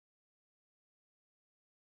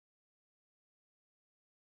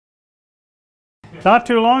Not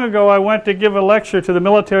too long ago, I went to give a lecture to the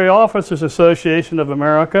Military Officers Association of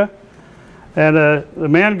America, and the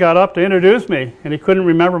man got up to introduce me, and he couldn't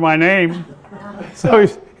remember my name. So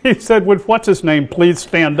he said, "What's his name? Please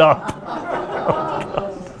stand up."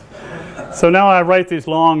 So now I write these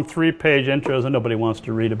long 3-page intros, and nobody wants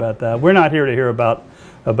to read about that. We're not here to hear about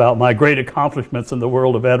my great accomplishments in the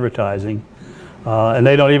world of advertising. And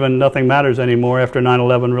they don't even, nothing matters anymore. After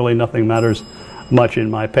 9/11, really nothing matters much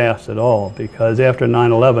in my past at all, because after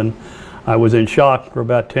 9/11, I was in shock for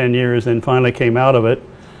about 10 years and finally came out of it.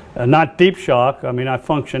 Not deep shock. I mean, I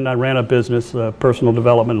functioned, I ran a business, personal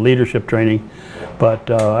development, leadership training, but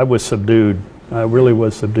I was subdued. I really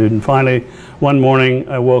was subdued. And finally, one morning,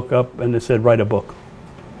 I woke up and they said, "Write a book.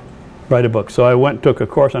 Write a book." So I went and took a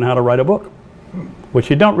course on how to write a book, which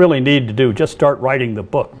you don't really need to do. Just start writing the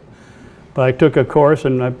book. But I took a course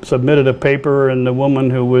and I submitted a paper, and the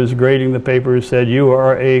woman who was grading the paper said, "You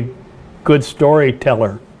are a good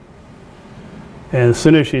storyteller." And as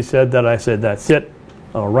soon as she said that, I said, "That's it.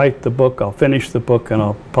 I'll write the book, I'll finish the book, and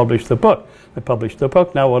I'll publish the book." I published the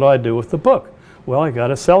book. Now what do I do with the book? Well, I got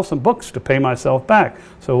to sell some books to pay myself back.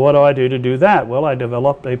 So what do I do to do that? Well, I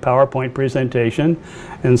developed a PowerPoint presentation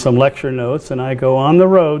and some lecture notes, and I go on the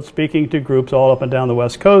road speaking to groups all up and down the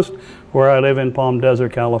West Coast, where I live in Palm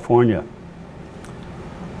Desert, California.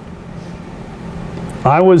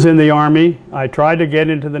 I was in the Army. I tried to get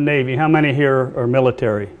into the Navy. How many here are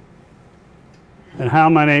military? And how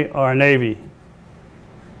many are Navy?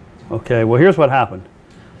 Okay, well, here's what happened.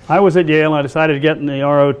 I was at Yale and I decided to get in the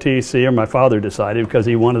ROTC, or my father decided, because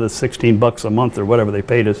he wanted the 16 bucks a month or whatever they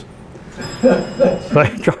paid us. So I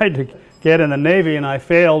tried to get in the Navy and I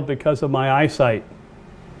failed because of my eyesight.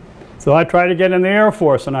 So I tried to get in the Air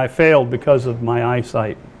Force and I failed because of my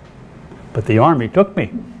eyesight. But the Army took me.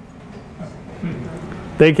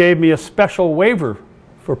 They gave me a special waiver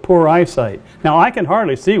for poor eyesight. Now I can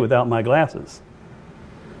hardly see without my glasses.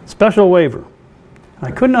 Special waiver.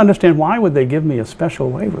 I couldn't understand, why would they give me a special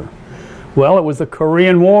waiver? Well, it was the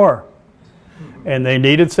Korean War, and they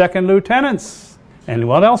needed second lieutenants. And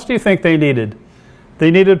what else do you think they needed?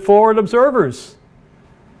 They needed forward observers.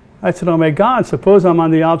 I said, "Oh my God, suppose I'm on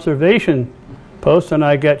the observation post and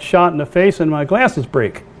I get shot in the face and my glasses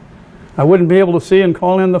break. I wouldn't be able to see and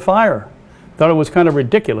call in the fire." Thought it was kind of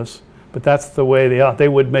ridiculous, but that's the way they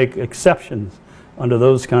would make exceptions under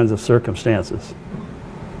those kinds of circumstances.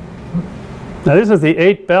 Now this is the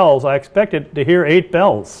 8 bells. I expected to hear 8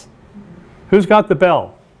 bells. Who's got the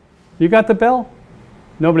bell? You got the bell?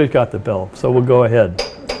 Nobody's got the bell, so we'll go ahead.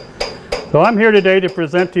 So I'm here today to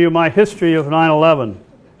present to you my history of 9/11,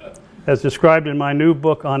 as described in my new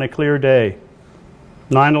book, On a Clear Day,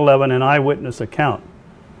 9/11, an eyewitness account.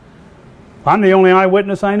 I'm the only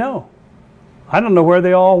eyewitness I know. I don't know where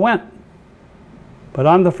they all went, but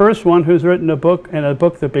I'm the first one who's written a book, and a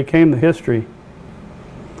book that became the history.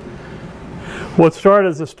 What started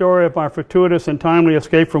as the story of my fortuitous and timely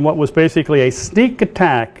escape from what was basically a sneak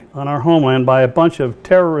attack on our homeland by a bunch of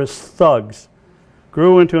terrorist thugs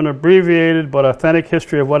grew into an abbreviated but authentic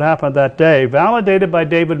history of what happened that day, validated by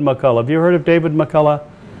David McCullough. Have you heard of David McCullough?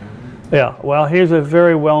 Yeah, well, he's a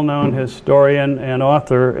very well-known historian and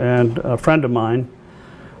author and a friend of mine.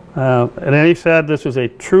 And then he said this was a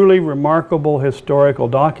truly remarkable historical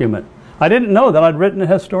document. I didn't know that I'd written a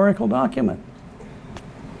historical document.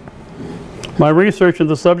 My research on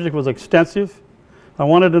the subject was extensive. I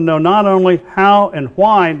wanted to know not only how and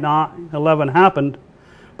why 9/11 happened,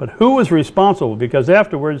 but who was responsible, because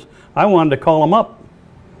afterwards I wanted to call them up.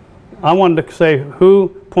 I wanted to say, who,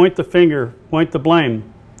 point the finger, point the blame.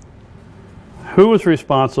 Who was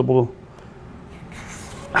responsible?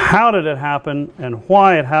 How did it happen and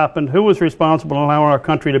why it happened? Who was responsible in allowing our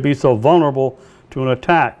country to be so vulnerable to an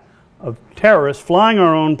attack of terrorists flying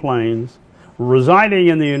our own planes, residing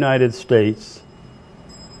in the United States,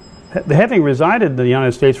 having resided in the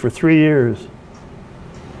United States for 3 years,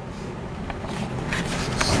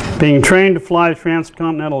 being trained to fly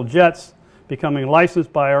transcontinental jets, becoming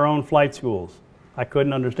licensed by our own flight schools. I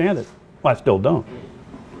couldn't understand it. Well, I still don't.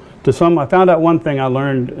 I found out one thing I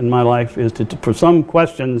learned in my life is for some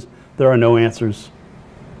questions, there are no answers.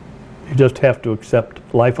 You just have to accept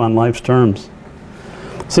life on life's terms.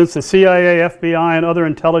 Since the CIA, FBI, and other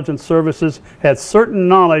intelligence services had certain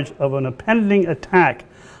knowledge of an impending attack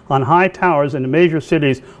on high towers in the major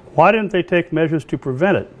cities, why didn't they take measures to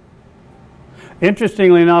prevent it?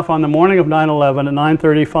 Interestingly enough, on the morning of 9/11 at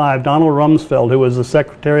 9:35, Donald Rumsfeld, who was the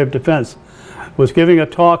Secretary of Defense, was giving a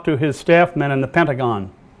talk to his staff men in the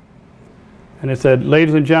Pentagon. And he said,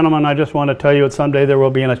 "Ladies and gentlemen, I just want to tell you that someday there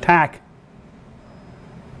will be an attack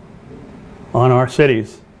on our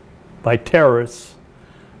cities by terrorists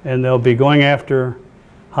and they'll be going after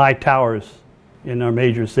high towers in our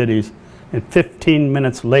major cities. And 15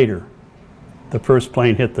 minutes later, the first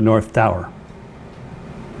plane hit the North Tower.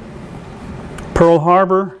 Pearl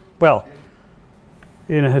Harbor, well,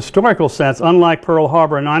 in a historical sense, unlike Pearl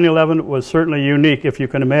Harbor, 9/11 was certainly unique. If you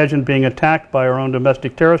can imagine being attacked by our own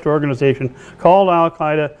domestic terrorist organization called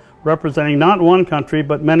Al-Qaeda, representing not one country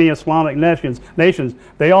but many Islamic nations.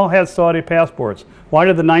 They all had Saudi passports. Why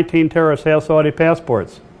did the 19 terrorists have Saudi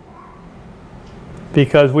passports?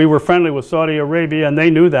 Because we were friendly with Saudi Arabia, and they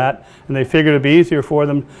knew that, and they figured it'd be easier for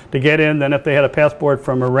them to get in than if they had a passport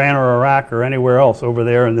from Iran or Iraq or anywhere else over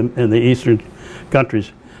there in the eastern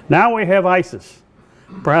countries. Now we have ISIS,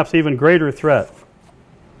 perhaps even greater threat.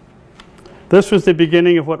 This was the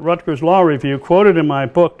beginning of what Rutgers Law Review, quoted in my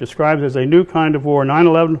book, describes as a new kind of war.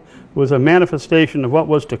 9/11 was a manifestation of what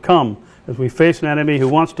was to come as we face an enemy who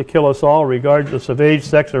wants to kill us all regardless of age,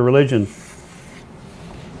 sex, or religion.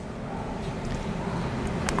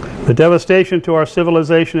 The devastation to our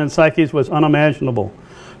civilization and psyches was unimaginable,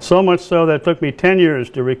 so much so that it took me 10 years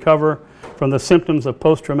to recover from the symptoms of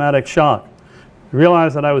post-traumatic shock. I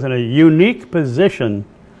realized that I was in a unique position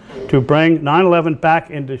to bring 9/11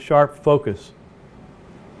 back into sharp focus.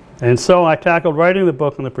 And so I tackled writing the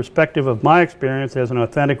book from the perspective of my experience as an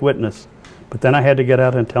authentic witness. But then I had to get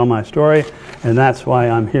out and tell my story, and that's why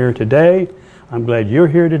I'm here today. I'm glad you're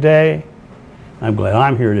here today. I'm glad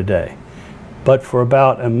I'm here today. But for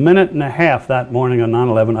about a minute and a half that morning on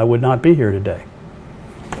 9/11, I would not be here today.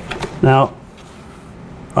 Now,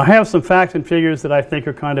 I have some facts and figures that I think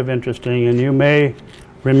are kind of interesting, and you may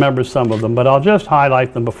remember some of them, but I'll just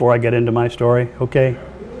highlight them before I get into my story, okay?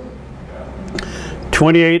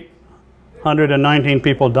 2,819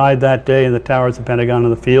 people died that day in the towers of the Pentagon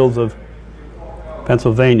and the fields of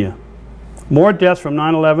Pennsylvania. More deaths from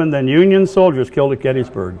 9/11 than Union soldiers killed at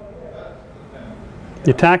Gettysburg.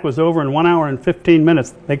 The attack was over in 1 hour and 15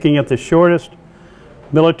 minutes, making it the shortest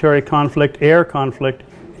military conflict, air conflict,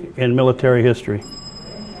 in military history.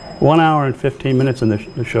 1 hour and 15 minutes and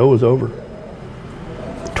the show was over.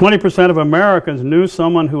 20% of Americans knew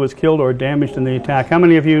someone who was killed or damaged in the attack. How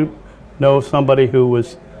many of you know somebody who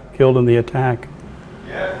was killed in the attack?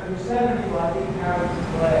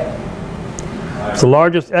 It's the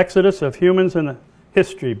largest exodus of humans in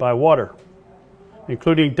history by water,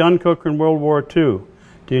 including Dunkirk in World War II.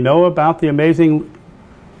 Do you know about the amazing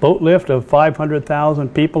boat lift of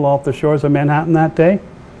 500,000 people off the shores of Manhattan that day?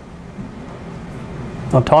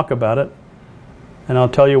 I'll talk about it, and I'll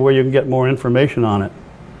tell you where you can get more information on it.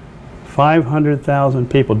 500,000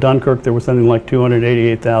 people. Dunkirk, there was something like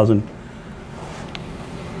 288,000.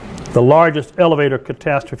 The largest elevator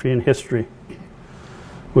catastrophe in history,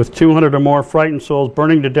 with 200 or more frightened souls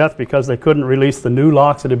burning to death because they couldn't release the new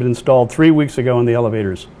locks that had been installed 3 weeks ago in the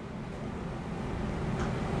elevators.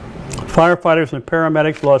 Firefighters and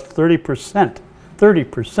paramedics lost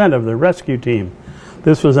 30% of their rescue team.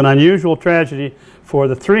 This was an unusual tragedy for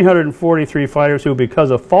the 343 fighters who,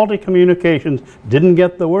 because of faulty communications, didn't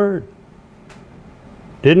get the word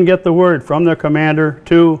from their commander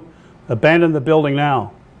to abandon the building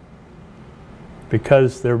now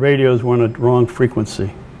because their radios were on a wrong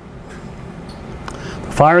frequency.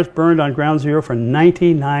 The fires burned on ground zero for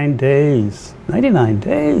 99 days. 99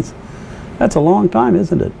 days? That's a long time,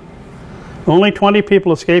 isn't it? Only 20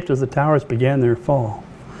 people escaped as the towers began their fall.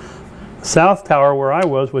 The South Tower, where I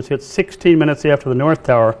was hit 16 minutes after the North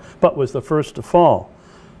Tower, but was the first to fall.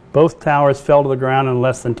 Both towers fell to the ground in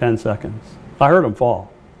less than 10 seconds. I heard them fall.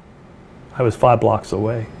 I was 5 blocks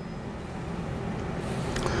away.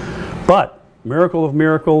 But, miracle of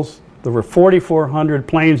miracles, there were 4,400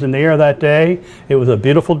 planes in the air that day. It was a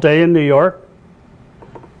beautiful day in New York,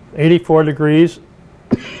 84 degrees.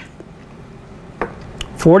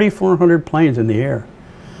 4,400 planes in the air.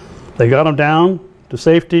 They got them down to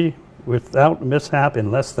safety without mishap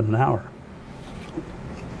in less than an hour.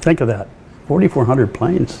 Think of that, 4,400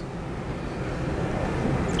 planes.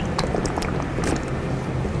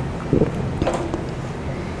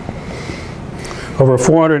 Over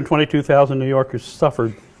 422,000 New Yorkers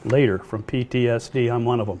suffered later from PTSD. I'm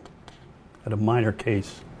one of them, at a minor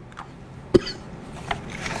case.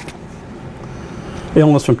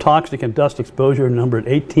 Illness from toxic and dust exposure numbered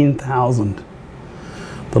 18,000.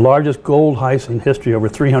 The largest gold heist in history, over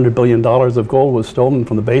 $300 billion of gold was stolen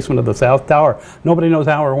from the basement of the South Tower. Nobody knows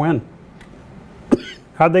how or when.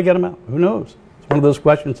 How'd they get them out? Who knows? It's one of those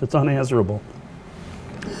questions that's unanswerable.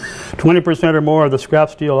 20% or more of the scrap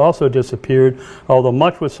steel also disappeared, although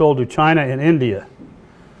much was sold to China and India.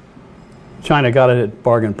 China got it at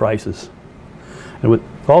bargain prices. It was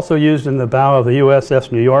also used in the bow of the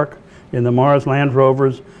USS New York, in the Mars Land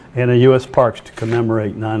Rovers, in the U.S. parks to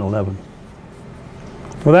commemorate 9/11.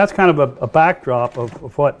 Well, that's kind of a backdrop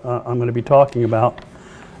of what I'm going to be talking about.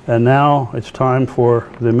 And now it's time for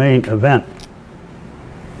the main event.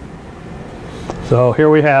 So here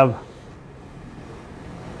we have,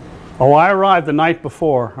 oh, I arrived the night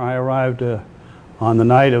before. I arrived on the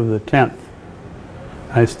night of the 10th.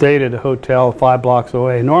 I stayed at a hotel 5 blocks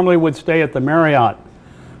away. Normally would stay at the Marriott,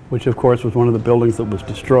 which of course was one of the buildings that was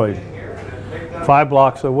destroyed. 5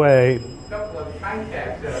 blocks away.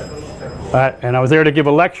 And I was there to give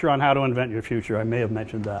a lecture on how to invent your future. I may have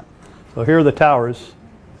mentioned that. So here are the towers.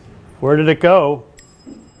 Where did it go?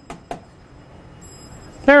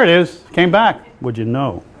 There it is. Came back. Would you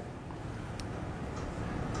know?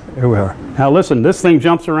 Here we are. Now listen, this thing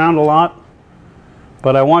jumps around a lot,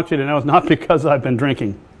 but I want you to know it's not because I've been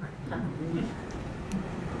drinking.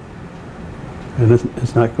 And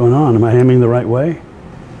it's not going on. Am I aiming the right way?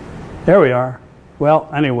 There we are. Well,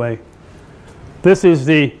 anyway, this is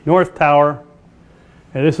the North Tower,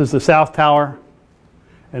 and this is the South Tower,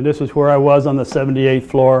 and this is where I was on the 78th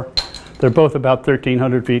floor. They're both about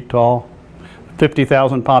 1,300 feet tall,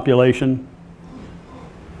 50,000 population.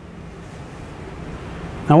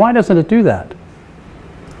 Now, why doesn't it do that?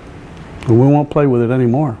 We won't play with it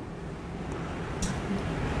anymore.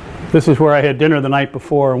 This is where I had dinner the night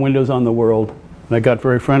before, Windows on the World, and I got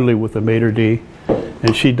very friendly with the maitre d',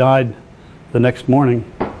 and she died the next morning,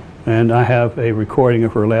 and I have a recording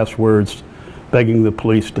of her last words begging the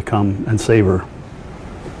police to come and save her.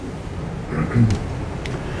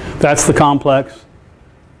 That's the complex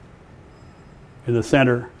in the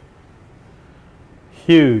center.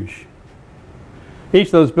 Huge. Each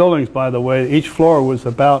of those buildings, by the way, each floor was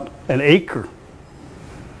about an acre.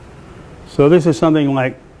 So this is something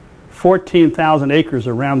like 14,000 acres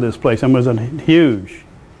around this place. It was huge.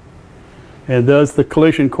 And does the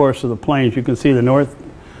collision course of the planes. You can see the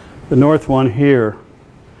north one here.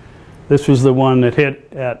 This was the one that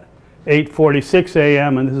hit at 8:46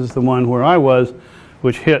 a.m. and this is the one where I was,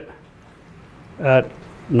 which hit at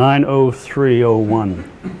 9:03:01.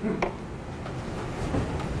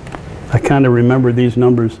 I kind of remember these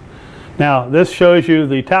numbers. Now, this shows you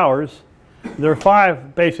the towers. There are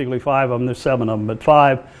 5, basically 5 of them. There's 7 of them, but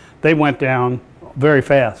 5, they went down very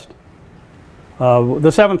fast.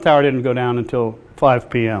 The 7th tower didn't go down until 5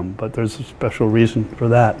 p.m., but there's a special reason for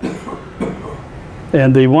that.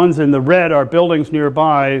 And the ones in the red are buildings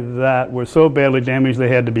nearby that were so badly damaged they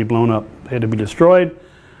had to be blown up, they had to be destroyed.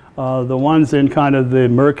 The ones in kind of the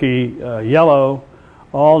murky yellow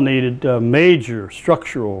all needed major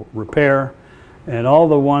structural repair, and all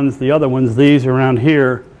the other ones, these around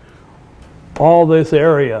here, all this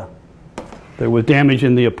area, there was damage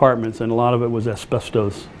in the apartments, and a lot of it was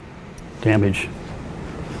asbestos damage.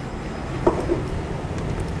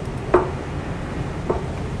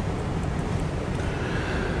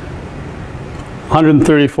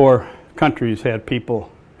 "134 countries had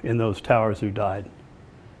people in those towers who died.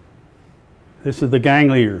 This is the gang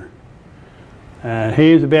leader, and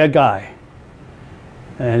he's a bad guy.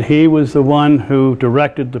 And he was the one who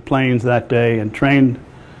directed the planes that day and trained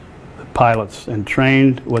the pilots and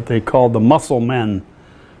trained what they called the muscle men.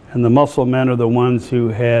 And the muscle men are the ones who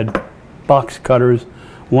had box cutters.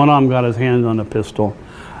 One of them got his hands on a pistol.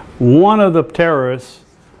 One of the terrorists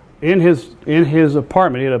in his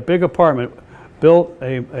apartment, he had a big apartment, built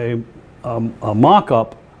a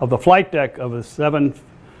mock-up of the flight deck of a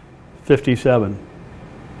 757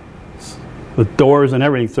 with doors and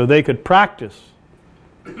everything, so they could practice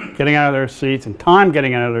getting out of their seats and time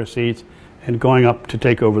getting out of their seats and going up to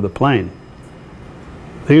take over the plane.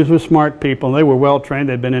 These were smart people. They were well trained.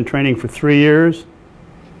 They'd been in training for 3 years.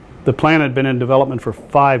 The plan had been in development for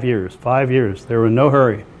 5 years. 5 years. They were in no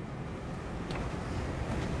hurry.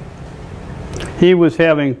 He was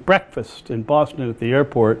having breakfast in Boston at the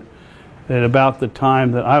airport at about the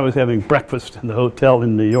time that I was having breakfast in the hotel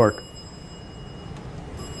in New York.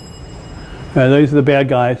 These are the bad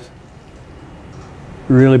guys.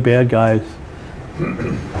 Really bad guys.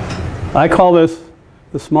 I call this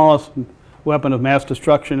the smallest weapon of mass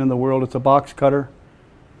destruction in the world. It's a box cutter.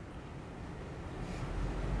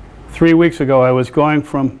 3 weeks ago I was going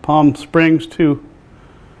from Palm Springs to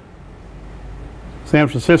San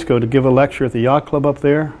Francisco to give a lecture at the yacht club up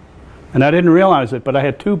there, and I didn't realize it, but I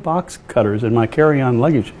had 2 box cutters in my carry-on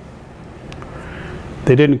luggage.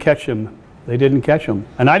 They didn't catch them. They didn't catch them,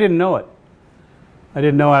 and I didn't know it. I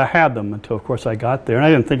didn't know I had them until, of course, I got there, and I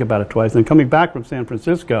didn't think about it twice. Then coming back from San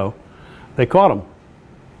Francisco, they caught them.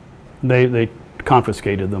 They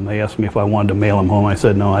confiscated them. They asked me if I wanted to mail them home. I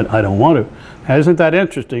said, no, I don't want to. Now, isn't that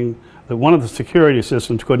interesting that one of the security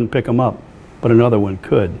systems couldn't pick them up, but another one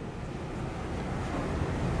could?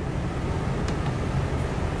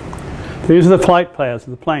 These are the flight paths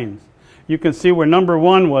of the planes. You can see where number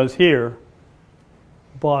 1 was here,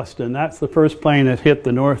 Boston. That's the first plane that hit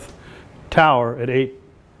the North Tower at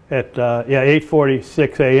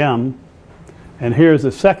 8:46 a.m. And here's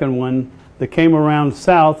the second one that came around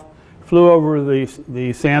south, flew over the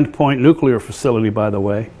Sandpoint nuclear facility, by the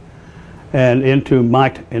way, and into my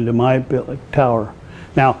tower.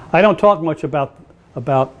 Now, I don't talk much about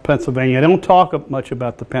Pennsylvania. I don't talk much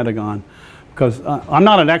about the Pentagon, because I'm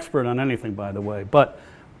not an expert on anything, by the way, but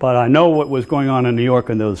I know what was going on in New York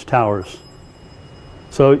in those towers.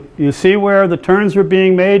 So you see where the turns are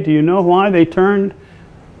being made? Do you know why they turned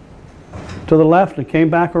to the left and came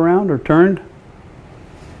back around, or turned?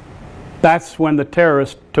 That's when the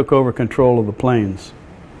terrorists took over control of the planes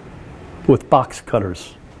with box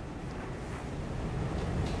cutters.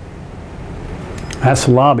 That's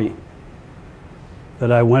the lobby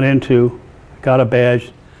that I went into, got a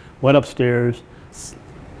badge, went upstairs,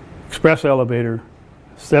 express elevator,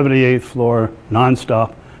 78th floor,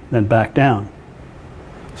 nonstop, then back down.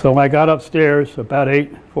 So I got upstairs about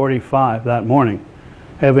 8:45 that morning,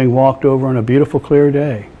 having walked over on a beautiful clear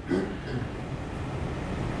day.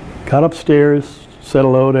 Got upstairs, said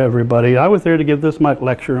hello to everybody. I was there to give this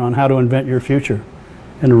lecture on how to invent your future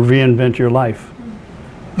and reinvent your life.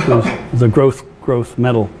 It was the growth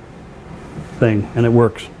mental thing, and it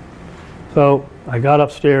works. So I got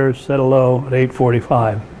upstairs, said hello at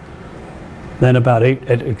 8:45. Then about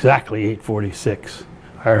at exactly 8:46,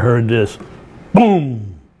 I heard this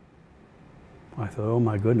boom. I thought, oh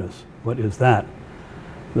my goodness, what is that?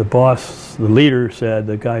 The boss, the leader said,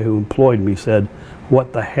 the guy who employed me said,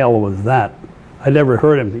 what the hell was that? I never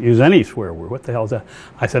heard him use any swear word. What the hell is that?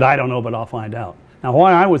 I said, I don't know, but I'll find out. Now,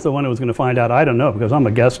 why I was the one who was going to find out, I don't know, because I'm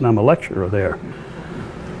a guest and I'm a lecturer there.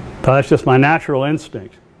 But that's just my natural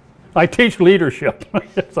instinct. I teach leadership.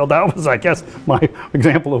 So that was, I guess, my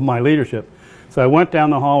example of my leadership. So I went down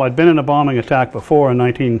the hall. I'd been in a bombing attack before in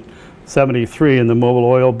 1973 in the Mobil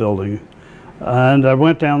Oil building. And I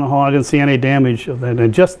went down the hall. I didn't see any damage. And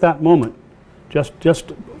in just that moment,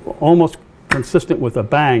 just almost consistent with a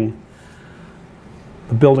bang,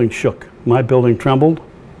 the building shook. My building trembled.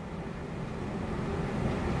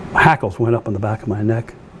 Hackles went up on the back of my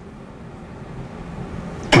neck.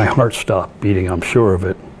 My heart stopped beating, I'm sure of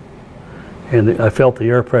it. And I felt the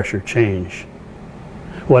air pressure change.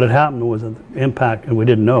 What had happened was an impact, and we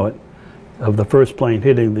didn't know it, of the first plane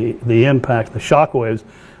hitting the impact. The shock waves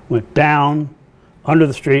went down under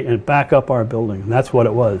the street and back up our building. And that's what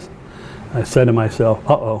it was. I said to myself,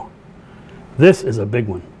 uh-oh, this is a big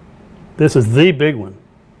one. This is the big one.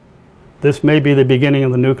 This may be the beginning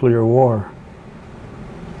of the nuclear war.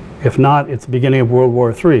 If not, it's the beginning of World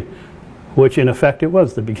War III, which in effect it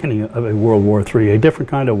was the beginning of a World War III, a different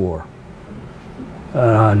kind of war.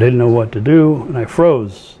 I didn't know what to do, and I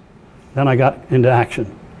froze. Then I got into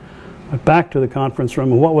action. Went back to the conference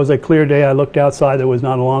room, and what was a clear day? I looked outside. There was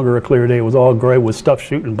no longer a clear day. It was all gray with stuff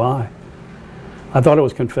shooting by. I thought it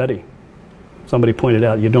was confetti. Somebody pointed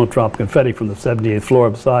out, you don't drop confetti from the 78th floor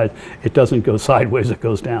upside. It doesn't go sideways, it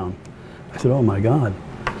goes down. I said, oh my God.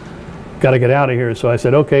 Got to get out of here. So I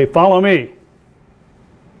said, okay, follow me.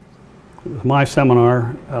 It was my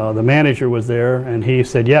seminar. The manager was there, and he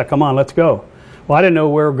said, yeah, come on, let's go. Well, I didn't know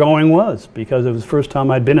where going was, because it was the first time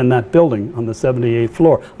I'd been in that building on the 78th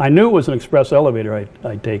floor. I knew it was an express elevator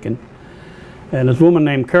I'd taken. And this woman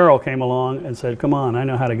named Carol came along and said, come on, I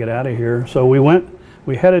know how to get out of here. So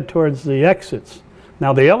we headed towards the exits.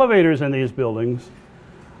 Now, the elevators in these buildings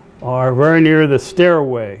are very near the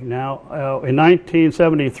stairway. Now, in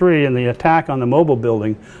 1973, in the attack on the Mobil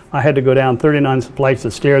building, I had to go down 39 flights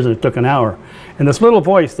of stairs, and it took an hour. And this little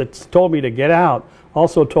voice that told me to get out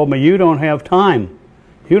also told me, you don't have time.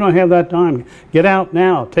 You don't have that time. Get out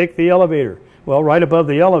now. Take the elevator. Well, right above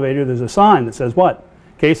the elevator, there's a sign that says what?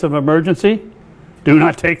 Case of emergency, do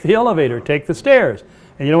not take the elevator. Take the stairs.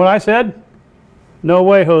 And you know what I said? No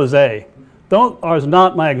way, Jose. Those are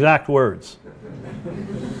not my exact words.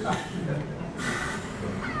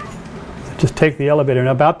 Just take the elevator. And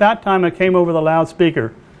about that time, I came over the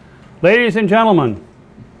loudspeaker. Ladies and gentlemen,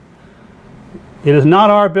 it is not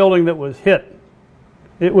our building that was hit.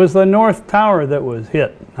 It was the North Tower that was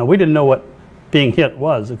hit. Now, we didn't know what being hit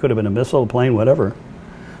was. It could have been a missile, a plane, whatever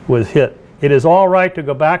was hit. It is all right to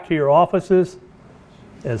go back to your offices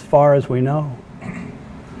as far as we know.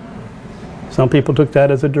 Some people took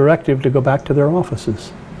that as a directive to go back to their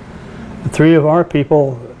offices. The three of our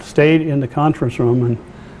people stayed in the conference room, and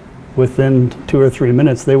within 2 or 3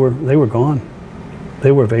 minutes, they were gone.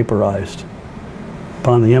 They were vaporized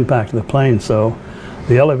upon the impact of the plane. So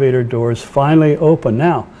the elevator doors finally opened.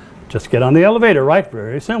 Now, Just get on the elevator, right?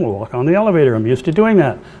 Very simple. Walk on the elevator. I'm used to doing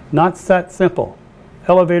that. Not that simple.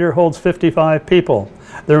 Elevator holds 55 people.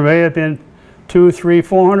 There may have been 200, 300,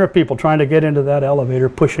 400 people trying to get into that elevator,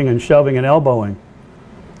 pushing and shoving and elbowing.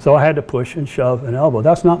 So I had to push and shove and elbow.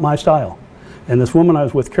 That's not my style. And this woman I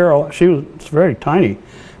was with, Carol, she was very tiny.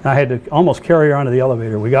 And I had to almost carry her onto the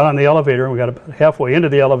elevator. We got on the elevator, and we got about halfway into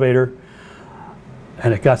the elevator,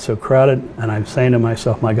 and it got so crowded, and I'm saying to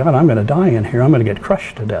myself, my God, I'm going to die in here. I'm going to get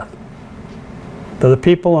crushed to death. So the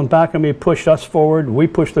people in back of me pushed us forward. We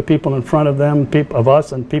pushed the people in front of them, of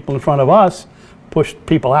us, and people in front of us pushed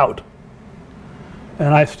people out.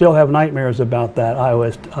 And I still have nightmares about that.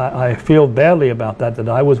 I feel badly about that, that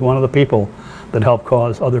I was one of the people that helped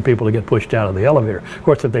cause other people to get pushed out of the elevator. Of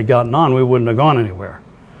course, if they'd gotten on, we wouldn't have gone anywhere.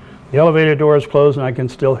 The elevator doors closed, and I can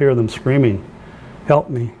still hear them screaming, "Help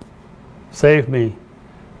me, save me,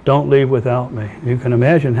 don't leave without me." You can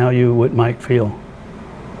imagine how you might feel.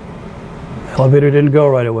 The elevator didn't go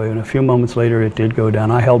right away, and a few moments later it did go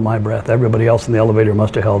down. I held my breath. Everybody else in the elevator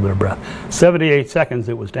must have held their breath. 78 seconds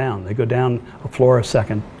it was down. They go down a floor a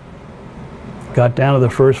second. Got down to the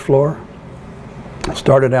first floor,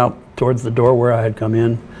 started out towards the door where I had come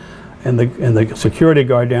in, and the security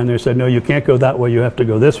guard down there said, "No, you can't go that way, you have to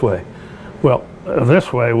go this way." Well,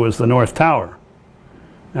 this way was the North Tower.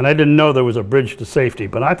 And I didn't know there was a bridge to safety,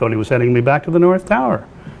 but I thought he was heading me back to the North Tower.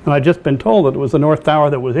 And I'd just been told that it was the North Tower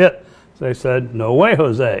that was hit. So they said, "No way,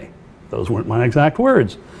 Jose." Those weren't my exact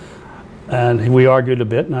words. And we argued a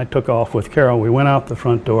bit, and I took off with Carol. We went out the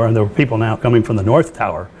front door, and there were people now coming from the North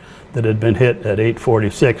Tower that had been hit at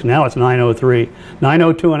 8:46. Now it's 9:03,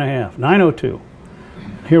 9:02 and a half, 9:02.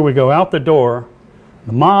 Here we go out the door,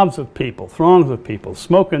 the mobs of people, throngs of people,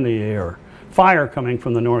 smoke in the air, fire coming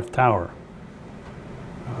from the North Tower.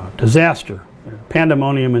 Disaster,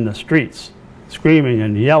 pandemonium in the streets, screaming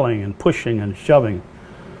and yelling and pushing and shoving.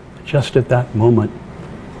 Just at that moment,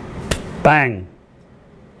 bang,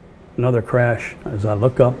 another crash. As I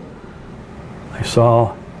look up, I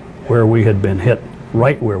saw where we had been hit,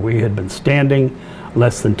 right where we had been standing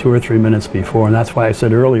less than 2 or 3 minutes before, and that's why I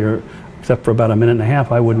said earlier, except for about a minute and a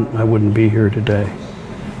half, I wouldn't be here today.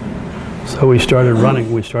 So we started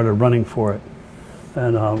running for it.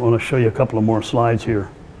 And I want to show you a couple of more slides here.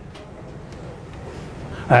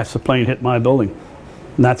 That's the plane hit my building,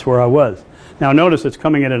 and that's where I was. Now notice it's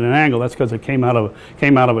coming in at an angle. That's because it came out of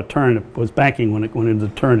a turn. It was banking when it went into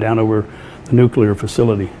the turn down over the nuclear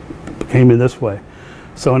facility. It came in this way.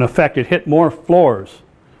 So in effect, it hit more floors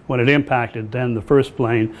when it impacted than the first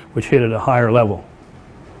plane, which hit at a higher level.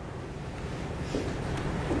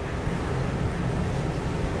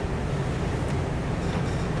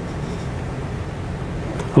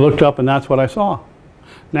 I looked up, and that's what I saw.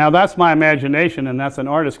 Now that's my imagination, and that's an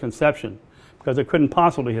artist's conception, because it couldn't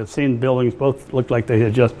possibly have seen buildings both looked like they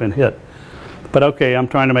had just been hit. But okay, I'm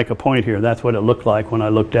trying to make a point here. That's what it looked like when I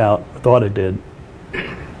looked out. I thought it did.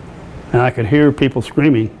 And I could hear people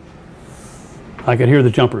screaming. I could hear the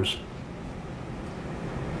jumpers.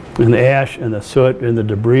 And the ash and the soot and the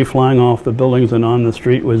debris flying off the buildings and on the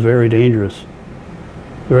street was very dangerous.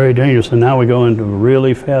 Very dangerous. And now we go into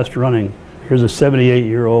really fast running. Here's a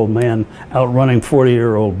 78-year-old man outrunning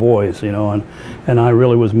 40-year-old boys, you know, and I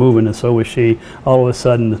really was moving, and so was she. All of a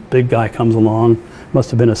sudden, this big guy comes along,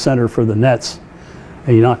 must have been a center for the nets,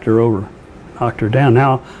 and he knocked her over, knocked her down.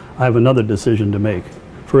 Now, I have another decision to make.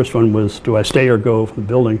 First one was, do I stay or go from the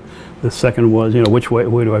building? The second was, you know, which way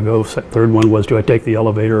do I go? Third one was, do I take the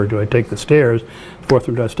elevator or do I take the stairs? Fourth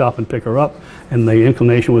one, do I stop and pick her up? And the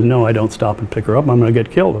inclination was, no, I don't stop and pick her up. I'm going to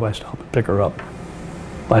get killed if I stop and pick her up.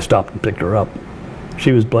 I stopped and picked her up.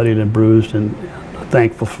 She was bloodied and bruised, and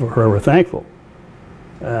thankful for her, we're thankful.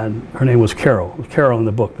 And her name was Carol. It was Carol in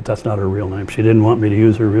the book, but that's not her real name. She didn't want me to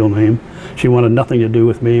use her real name. She wanted nothing to do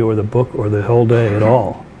with me or the book or the whole day at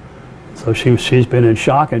all. So she's been in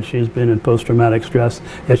shock, and she's been in post-traumatic stress,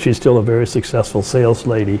 yet she's still a very successful sales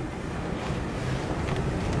lady.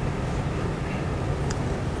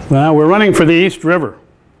 Well, we're running for the East River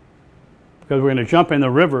because we're going to jump in the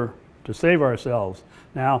river to save ourselves.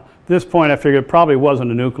 Now, at this point, I figured it probably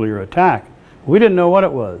wasn't a nuclear attack. We didn't know what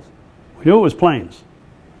it was. We knew it was planes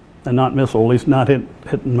and not missile, at least not hitting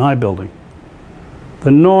my building.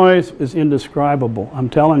 The noise is indescribable, I'm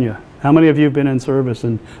telling you. How many of you have been in service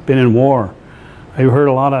and been in war? You've heard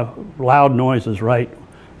a lot of loud noises, right?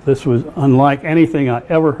 This was unlike anything I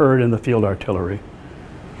ever heard in the field artillery.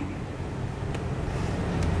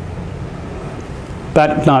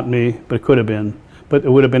 That's not me, but it could have been. But it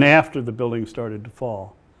would have been after the building started to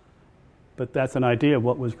fall. But that's an idea of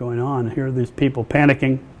what was going on. Here are these people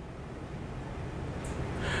panicking.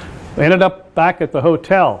 We ended up back at the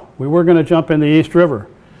hotel. We were going to jump in the East River.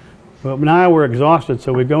 But now we're exhausted,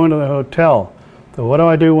 so we go into the hotel. So what do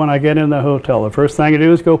I do when I get in the hotel? The first thing I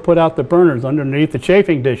do is go put out the burners underneath the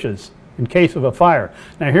chafing dishes in case of a fire.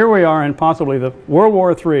 Now here we are in possibly the World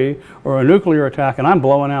War III or a nuclear attack, and I'm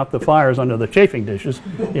blowing out the fires under the chafing dishes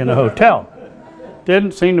in a hotel.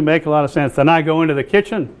 Didn't seem to make a lot of sense. Then I go into the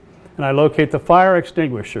kitchen and I locate the fire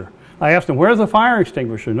extinguisher. I asked them, where's the fire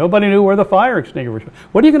extinguisher? Nobody knew where the fire extinguisher was.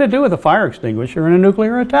 What are you going to do with a fire extinguisher in a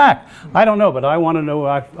nuclear attack? I don't know, but I want to know.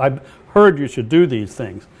 I've heard you should do these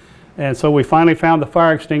things. And so we finally found the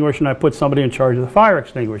fire extinguisher, and I put somebody in charge of the fire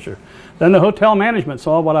extinguisher. Then the hotel management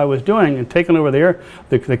saw what I was doing and taken over there,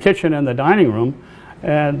 the kitchen and the dining room.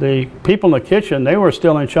 And the people in the kitchen, they were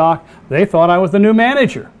still in shock. They thought I was the new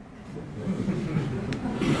manager.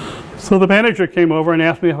 So the manager came over and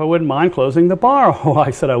asked me if I wouldn't mind closing the bar. Oh, I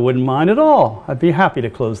said I wouldn't mind at all. I'd be happy to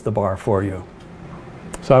close the bar for you.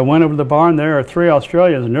 So I went over to the bar, and there are 3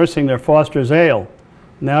 Australians nursing their Foster's ale.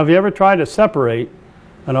 Now, have you ever tried to separate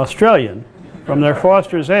an Australian from their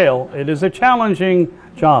Foster's ale? It is a challenging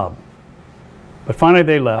job. But finally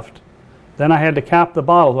they left. Then I had to cap the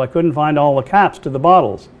bottles. I couldn't find all the caps to the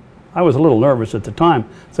bottles. I was a little nervous at the time.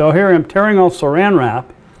 So here I am tearing off saran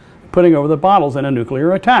wrap, putting over the bottles in a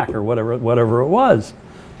nuclear attack or whatever it was.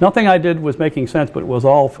 Nothing I did was making sense, but it was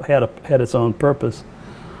all had its own purpose.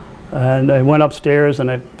 And I went upstairs and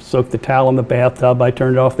I soaked the towel in the bathtub. I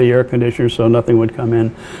turned off the air conditioner so nothing would come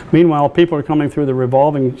in. Meanwhile, people are coming through the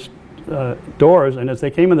revolving doors, and as they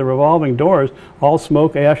came in the revolving doors, all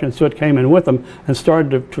smoke, ash, and soot came in with them and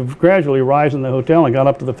started to gradually rise in the hotel and got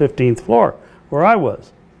up to the 15th floor where I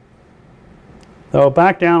was. So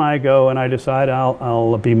back down I go, and I decide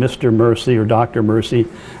I'll be Mr. Mercy or Dr. Mercy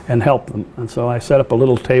and help them. And so I set up a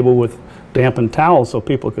little table with dampened towels so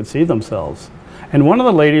people could see themselves. And one of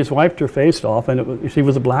the ladies wiped her face off, and she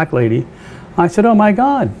was a black lady. I said, oh my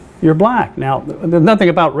God, you're black. Now, there's nothing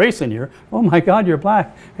about race in here. Oh my God, you're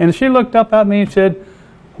black. And she looked up at me and said,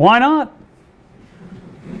 why not?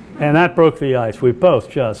 And that broke the ice. We both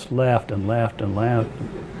just laughed and laughed and laughed.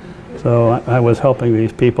 So I was helping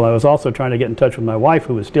these people. I was also trying to get in touch with my wife,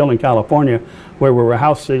 who was still in California, where we were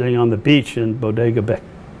house sitting on the beach in Bodega Bay.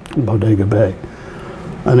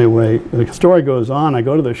 Anyway, the story goes on. I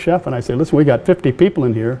go to the chef and I say, listen, we got 50 people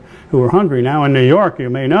in here who are hungry. Now in New York, you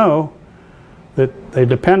may know that they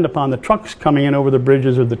depend upon the trucks coming in over the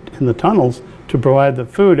bridges or in the tunnels to provide the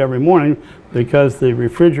food every morning because the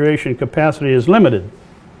refrigeration capacity is limited.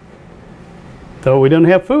 So we didn't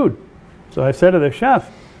have food. So I said to the chef,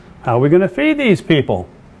 how are we going to feed these people?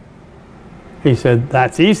 He said,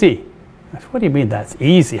 that's easy. I said, what do you mean that's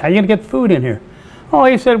easy? How are you going to get food in here? Oh,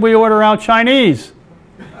 he said, we order out Chinese.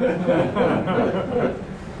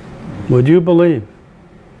 Would you believe?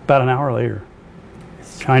 About an hour later,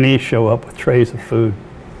 Chinese show up with trays of food.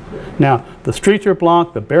 Now, the streets are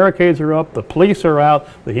blocked, the barricades are up, the police are out,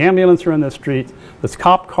 the ambulance are in the streets, there's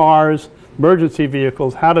cop cars, emergency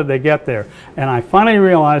vehicles. How did they get there? And I finally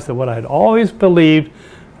realized that what I had always believed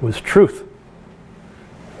was truth.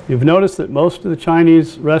 You've noticed that most of the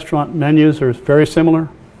Chinese restaurant menus are very similar,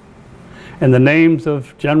 and the names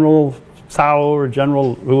of General Cao or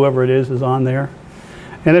General whoever it is on there.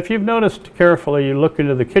 And if you've noticed carefully, you look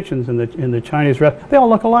into the kitchens in the Chinese restaurant, they all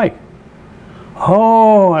look alike.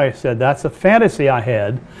 Oh, I said, that's a fantasy I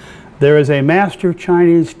had. There is a master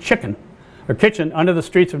Chinese kitchen under the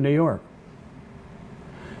streets of New York.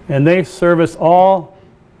 And they service all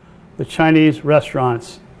the Chinese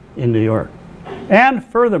restaurants in New York. And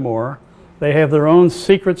furthermore, they have their own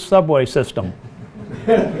secret subway system.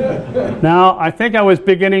 Now, I think I was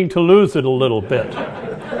beginning to lose it a little bit.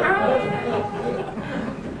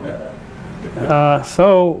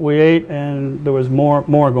 So we ate, and there was more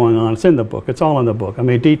going on. It's in the book. It's all in the book. I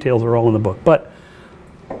mean, details are all in the book. But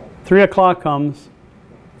 3 o'clock comes,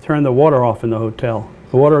 turn the water off in the hotel.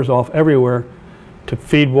 The water is off everywhere to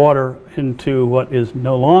feed water into what is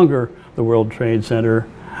no longer the World Trade Center.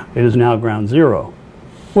 It is now Ground Zero.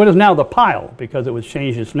 What is now the pile, because it was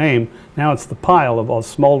changed its name. Now it's the pile of all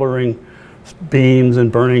smoldering beams and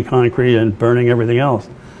burning concrete and burning everything else.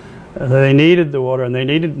 They needed the water, and they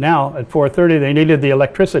needed, now at 4:30, they needed the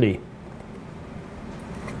electricity.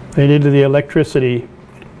 They needed the electricity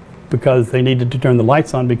because they needed to turn the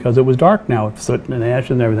lights on because it was dark now with soot and ash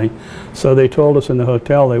and everything. So they told us in the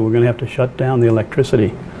hotel they were going to have to shut down the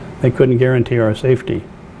electricity. They couldn't guarantee our safety.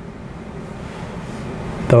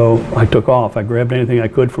 So I took off. I grabbed anything I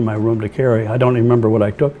could from my room to carry. I don't remember what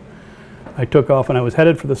I took. I took off and I was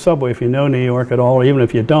headed for the subway. If you know New York at all, even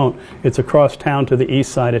if you don't, it's across town to the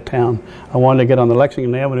east side of town. I wanted to get on the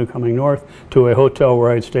Lexington Avenue coming north to a hotel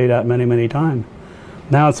where I'd stayed at many, many times.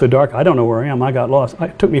 Now it's so dark, I don't know where I am. I got lost.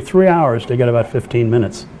 It took me 3 hours to get about 15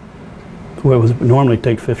 minutes. where it would normally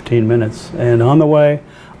take 15 minutes. And on the way,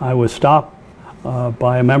 I was stopped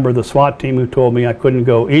by a member of the SWAT team who told me I couldn't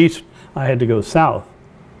go east, I had to go south.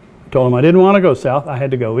 I told him I didn't want to go south, I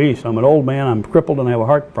had to go east. I'm an old man, I'm crippled, and I have a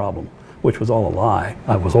heart problem, which was all a lie.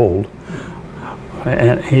 I was old.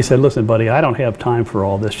 And he said, listen, buddy, I don't have time for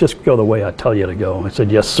all this. Just go the way I tell you to go. I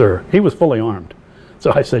said, yes, sir. He was fully armed.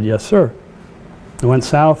 So I said, yes, sir. I went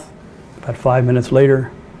south. About 5 minutes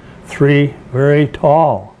later, 3 very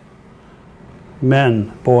tall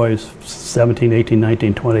men, boys, 17, 18,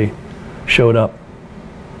 19, 20, showed up,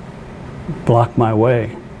 blocked my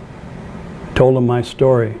way. Told them my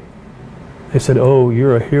story. They said, oh,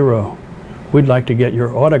 you're a hero. We'd like to get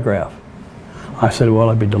your autograph. I said, well,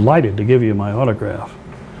 I'd be delighted to give you my autograph.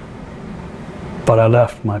 But I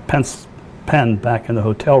left my pen back in the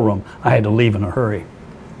hotel room. I had to leave in a hurry.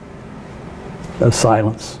 There was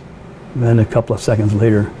silence. And then a couple of seconds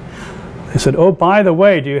later, they said, oh, by the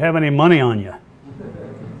way, do you have any money on you?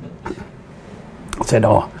 I said,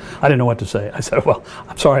 oh, I didn't know what to say. I said, well,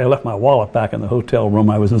 I'm sorry, I left my wallet back in the hotel room.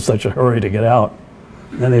 I was in such a hurry to get out.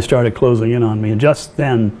 And then they started closing in on me. And just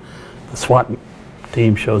then, the SWAT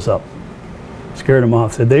team shows up. Scared them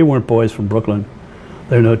off, said they weren't boys from Brooklyn.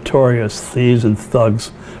 They're notorious thieves and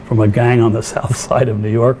thugs from a gang on the south side of New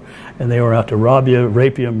York, and they were out to rob you,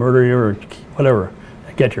 rape you, murder you, or whatever,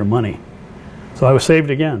 get your money. So I was saved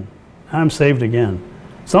again. I'm saved again.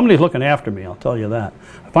 Somebody's looking after me, I'll tell you that.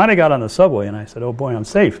 I finally got on the subway and I said, oh boy, I'm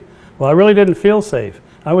safe. Well, I really didn't feel safe.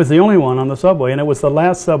 I was the only one on the subway, and it was the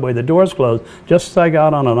last subway. The doors closed just as I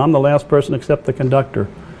got on it. I'm the last person except the conductor.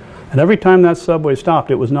 And every time that subway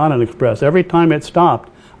stopped, it was not an express. Every time it stopped,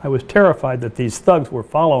 I was terrified that these thugs were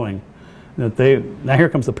following. That now here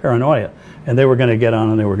comes the paranoia, and they were going to get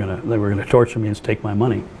on and they were going to torture me and take my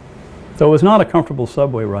money. So it was not a comfortable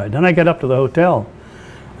subway ride. Then I get up to the hotel.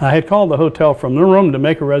 I had called the hotel from the room to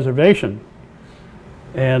make a reservation,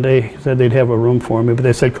 and they said they'd have a room for me, but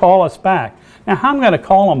they said call us back. Now how am I going to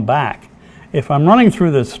call them back if I'm running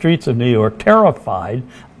through the streets of New York terrified?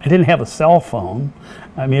 I didn't have a cell phone.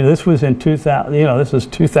 I mean, this was in 2000, you know, this was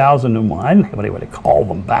 2001. I didn't have anybody to call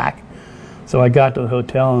them back. So I got to the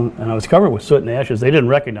hotel, and I was covered with soot and ashes. They didn't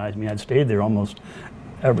recognize me. I'd stayed there almost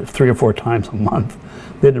every 3 or 4 times a month.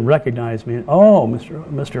 They didn't recognize me. Oh,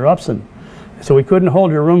 Mr. Upson. So we couldn't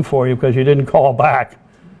hold your room for you because you didn't call back.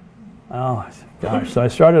 Oh, gosh. So I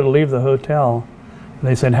started to leave the hotel. And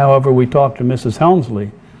they said, however, we talked to Mrs.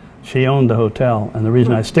 Helmsley. She owned the hotel, and the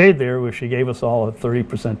reason I stayed there was she gave us all a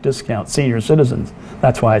 30% discount, senior citizens.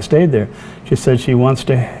 That's why I stayed there. She said she wants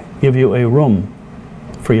to give you a room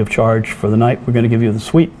free of charge for the night. We're going to give you the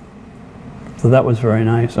suite. So that was very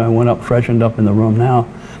nice. I went up, freshened up in the room now.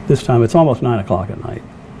 This time it's almost 9 o'clock at night.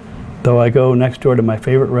 Though I go next door to my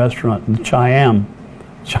favorite restaurant in Cheyenne,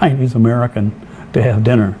 Chinese American, to have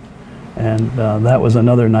dinner. And that was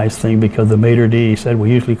another nice thing because the maitre d' said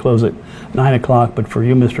we usually close at 9 o'clock, but for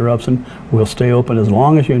you, Mr. Upson, we'll stay open as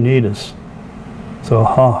long as you need us. So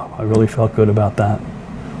I really felt good about that.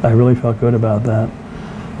 I really felt good about that.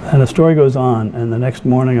 And the story goes on, and the next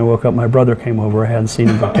morning I woke up, my brother came over. I hadn't seen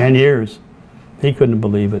him for 10 years. He couldn't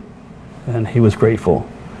believe it, and he was grateful.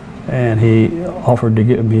 And he offered to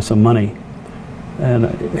give me some money, and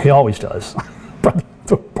he always does.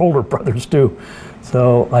 Older brothers do.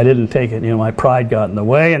 So I didn't take it. You know, my pride got in the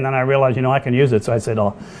way, and then I realized, you know, I can use it. So I said,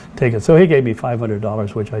 I'll take it. So he gave me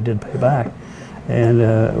 $500, which I did pay back.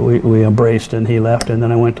 And we embraced, and he left. And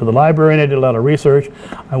then I went to the library, and I did a lot of research.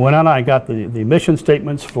 I went out, I got the mission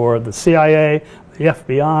statements for the CIA, the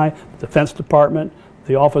FBI, the Defense Department,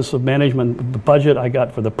 the Office of Management, the budget I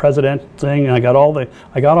got for the president thing. And I got all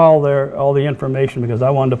the information because I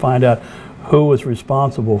wanted to find out who was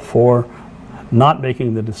responsible for not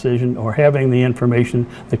making the decision or having the information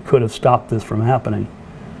that could have stopped this from happening.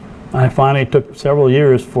 I finally took several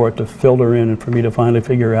years for it to filter in and for me to finally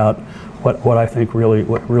figure out what I think really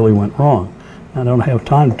went wrong. I don't have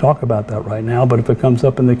time to talk about that right now, but if it comes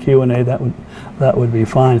up in the Q&A, that would be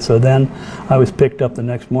fine. So then I was picked up the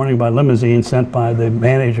next morning by limousine sent by the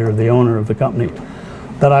manager, the owner of the company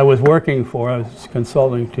that I was working for, I was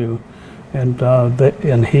consulting to, and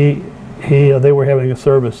they were having a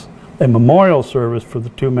service, a memorial service for the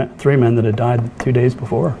 3 men that had died 2 days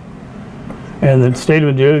before. And the state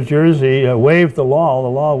of New Jersey waived the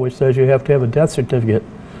law which says you have to have a death certificate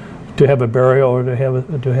to have a burial or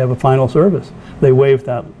to have a final service. They waived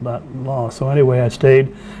that law. So anyway, I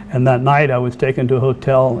stayed, and that night I was taken to a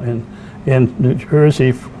hotel in New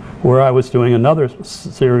Jersey where I was doing another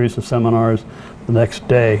series of seminars the next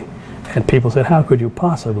day. And people said, how could you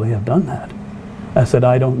possibly have done that? I said,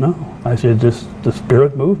 I don't know. I said, just the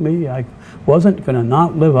Spirit moved me. I wasn't going to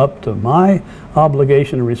not live up to my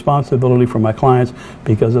obligation and responsibility for my clients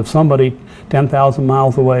because of somebody 10,000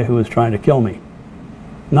 miles away who was trying to kill me.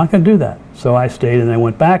 I'm not going to do that. So I stayed, and I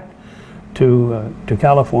went back to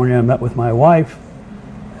California. I met with my wife,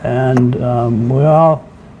 and well,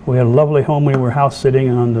 we had a lovely home. We were house sitting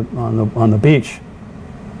on the beach,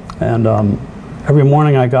 and every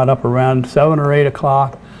morning I got up around 7 or 8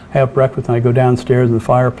 o'clock, have breakfast, and I go downstairs in the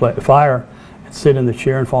fire and sit in the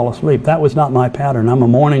chair and fall asleep. That was not my pattern. I'm a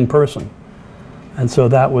morning person, and so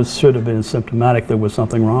that should have been symptomatic there was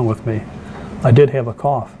something wrong with me. I did have a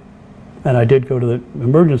cough, and I did go to the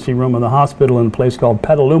emergency room of the hospital in a place called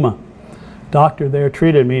Petaluma. Doctor there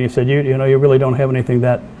treated me, and he said, you know, you really don't have anything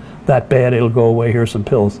that bad. It'll go away. Here's some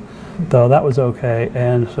pills. So that was okay.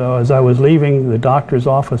 And so as I was leaving the doctor's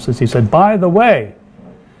offices, he said, by the way,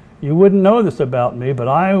 you wouldn't know this about me, but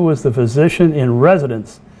I was the physician in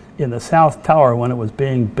residence in the South Tower when it was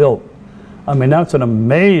being built. I mean, that's an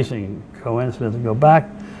amazing coincidence. To go back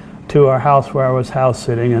to our house where I was house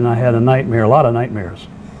sitting, and I had a nightmare, a lot of nightmares.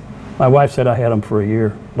 My wife said I had them for a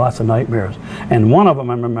year, lots of nightmares. And one of them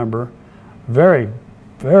I remember very,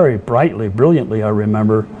 very brightly, brilliantly, I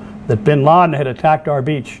remember that bin Laden had attacked our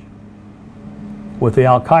beach with the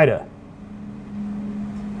Al-Qaeda.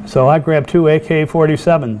 So I grabbed 2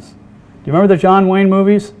 AK-47s. Do you remember the John Wayne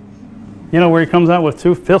movies? You know, where he comes out with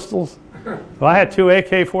 2 pistols? Well, I had 2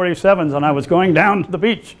 AK-47s, and I was going down to the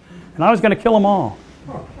beach, and I was going to kill them all.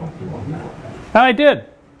 And I did.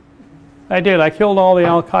 I killed all the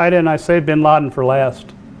Al-Qaeda, and I saved bin Laden for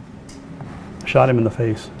last. Shot him in the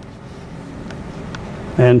face.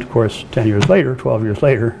 And, of course, 10 years later, 12 years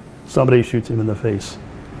later, somebody shoots him in the face.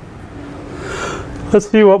 Let's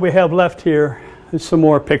see what we have left here. There's some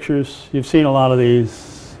more pictures. You've seen a lot of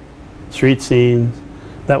these street scenes.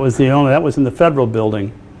 That was in the Federal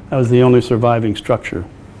Building. That was the only surviving structure.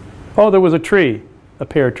 Oh, there was a tree, a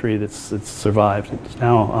pear tree that's survived. It's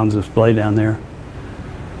now on display down there.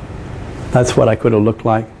 That's what I could have looked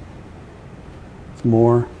like. Some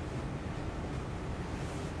more.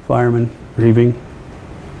 Firemen grieving.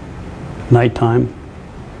 Nighttime.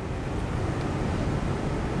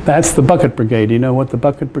 That's the Bucket Brigade. Do you know what the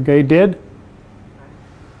Bucket Brigade did?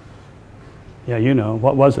 Yeah, you know.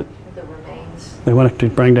 What was it? The remains. They wanted to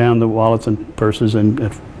bring down the wallets and purses and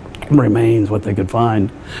remains, what they could find.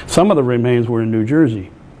 Some of the remains were in New Jersey.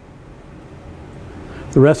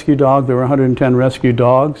 The rescue dog, there were 110 rescue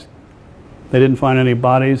dogs. They didn't find any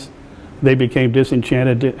bodies. They became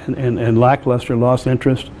disenchanted and lackluster, lost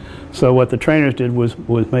interest. So what the trainers did was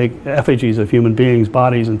make effigies of human beings'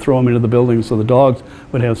 bodies and throw them into the building so the dogs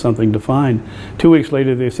would have something to find. 2 weeks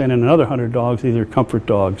later, they sent in another 100 dogs. These are comfort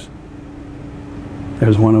dogs.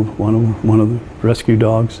 There's one of the rescue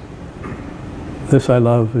dogs. This I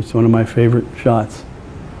love. It's one of my favorite shots.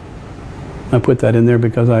 I put that in there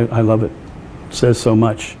because I love it. It says so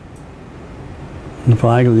much. The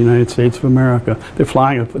flag of the United States of America. They're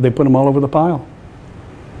flying. They put them all over the pile.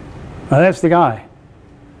 Now that's the guy.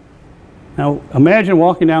 Now imagine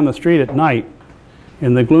walking down the street at night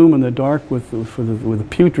in the gloom and the dark with the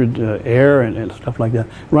putrid air and stuff like that,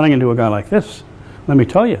 running into a guy like this. Let me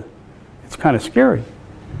tell you, it's kind of scary.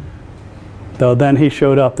 Though then he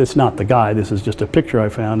showed up. This is not the guy. This is just a picture I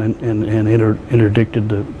found and interdicted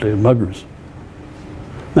the muggers.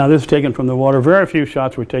 Now this is taken from the water. Very few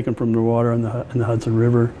shots were taken from the water in the Hudson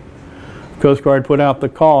River. The Coast Guard put out the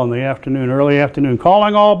call in the afternoon, early afternoon,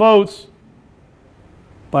 calling all boats.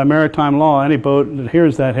 By maritime law, any boat that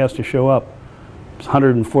hears that has to show up.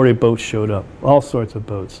 140 boats showed up, all sorts of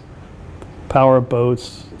boats. Power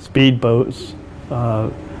boats, speed boats,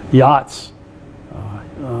 yachts,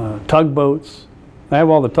 tugboats. I have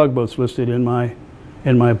all the tugboats listed in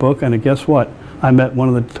my book, and guess what? I met one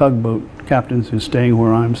of the tugboat captains who's staying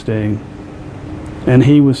where I'm staying, and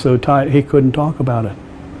he was so tired he couldn't talk about it.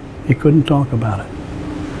 He couldn't talk about it.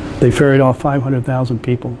 They ferried off 500,000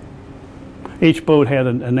 people. Each boat had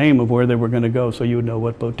a name of where they were going to go, so you would know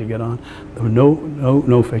what boat to get on. There were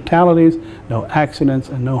no fatalities, no accidents,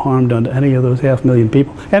 and no harm done to any of those 500,000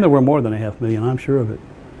 people. And there were more than 500,000, I'm sure of it.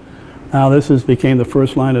 Now this became the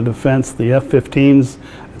first line of defense. The F-15s,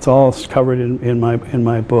 it's all covered in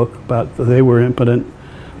my book. About they were impotent,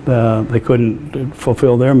 they couldn't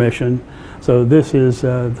fulfill their mission. So this is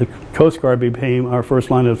the Coast Guard became our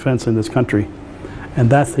first line of defense in this country. And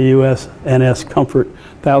that's the USNS Comfort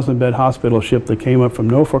 1,000-bed hospital ship that came up from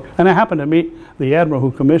Norfolk. And I happened to meet the admiral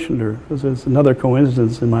who commissioned her. This is another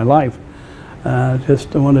coincidence in my life.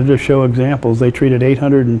 Just wanted to show examples. They treated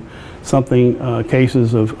 800 and something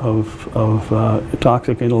cases of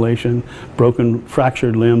toxic inhalation,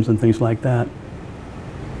 fractured limbs, and things like that.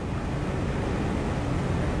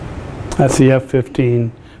 That's the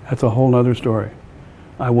F-15. That's a whole other story.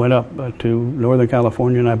 I went up to Northern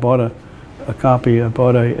California and I bought a copy. I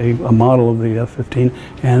bought a model of the F-15,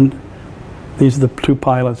 and these are the two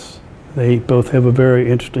pilots. They both have a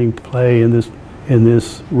very interesting play in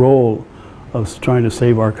this role of trying to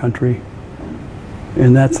save our country.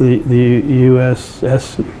 And that's the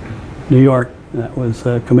USS New York. That was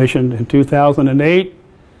commissioned in 2008,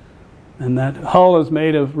 and that hull is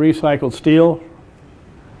made of recycled steel.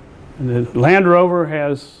 And the Land Rover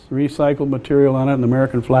has recycled material on it, an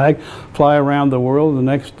American flag. Fly around the world, the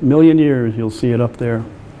next million years you'll see it up there.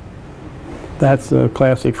 That's a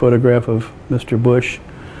classic photograph of Mr. Bush.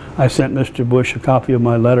 I sent Mr. Bush a copy of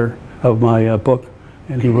my letter, of my book,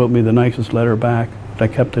 and he wrote me the nicest letter back. I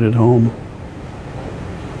kept it at home.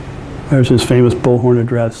 There's his famous Bullhorn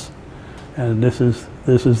address. And this is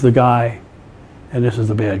the guy, and this is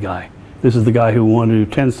the bad guy. This is the guy who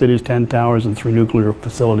wanted 10 cities, 10 towers, and 3 nuclear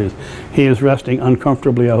facilities. He is resting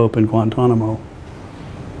uncomfortably, I hope, in Guantanamo.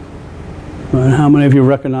 And how many of you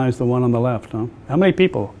recognize the one on the left? Huh? How many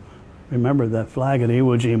people remember that flag at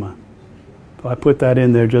Iwo Jima? So I put that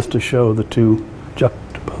in there just to show the two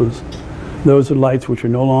juxtaposed. Those are lights which are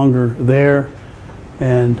no longer there,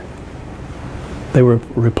 and they were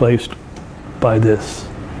replaced by this.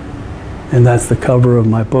 And that's the cover of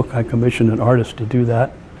my book. I commissioned an artist to do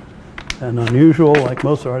that. And unusual, like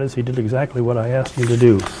most artists, he did exactly what I asked him to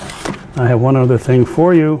do. I have one other thing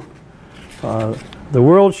for you. The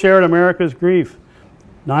world shared America's grief.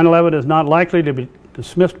 9/11 is not likely to be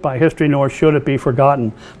dismissed by history, nor should it be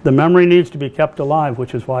forgotten. The memory needs to be kept alive,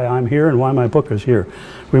 which is why I'm here and why my book is here.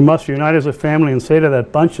 We must unite as a family and say to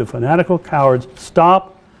that bunch of fanatical cowards,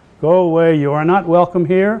 stop, go away, you are not welcome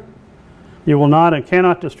here. You will not and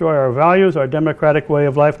cannot destroy our values, our democratic way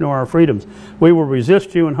of life, nor our freedoms. We will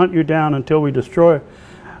resist you and hunt you down until we destroy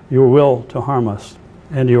your will to harm us.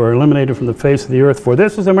 And you are eliminated from the face of the earth. For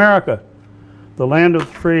this is America, the land of the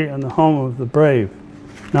free and the home of the brave.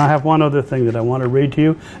 Now I have one other thing that I want to read to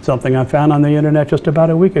you, something I found on the internet just about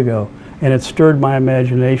a week ago, and it stirred my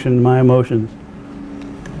imagination and my emotions.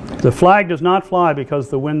 The flag does not fly because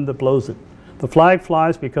the wind that blows it. The flag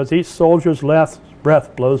flies because each soldier's last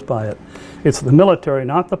breath blows by it. It's the military,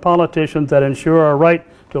 not the politicians, that ensure our right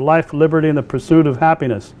to life, liberty, and the pursuit of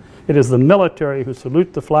happiness. It is the military who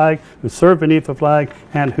salute the flag, who serve beneath the flag,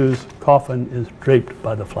 and whose coffin is draped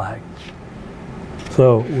by the flag.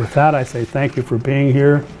 So with that, I say thank you for being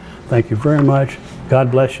here. Thank you very much. God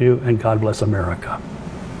bless you, and God bless America.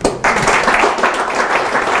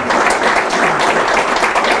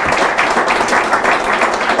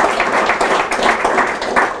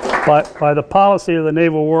 By the policy of the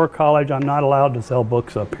Naval War College, I'm not allowed to sell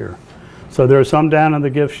books up here. So there are some down in the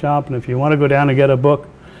gift shop, and if you want to go down and get a book,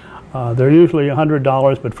 they're usually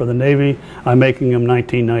 $100, but for the Navy, I'm making them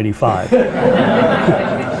 $19.95.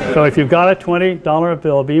 So if you've got a $20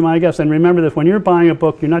 bill, be my guest. And remember this, when you're buying a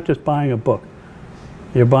book, you're not just buying a book.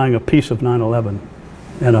 You're buying a piece of 9/11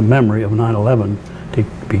 and a memory of 9/11 to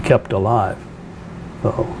be kept alive.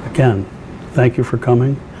 So again, thank you for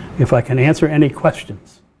coming. If I can answer any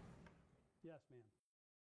questions.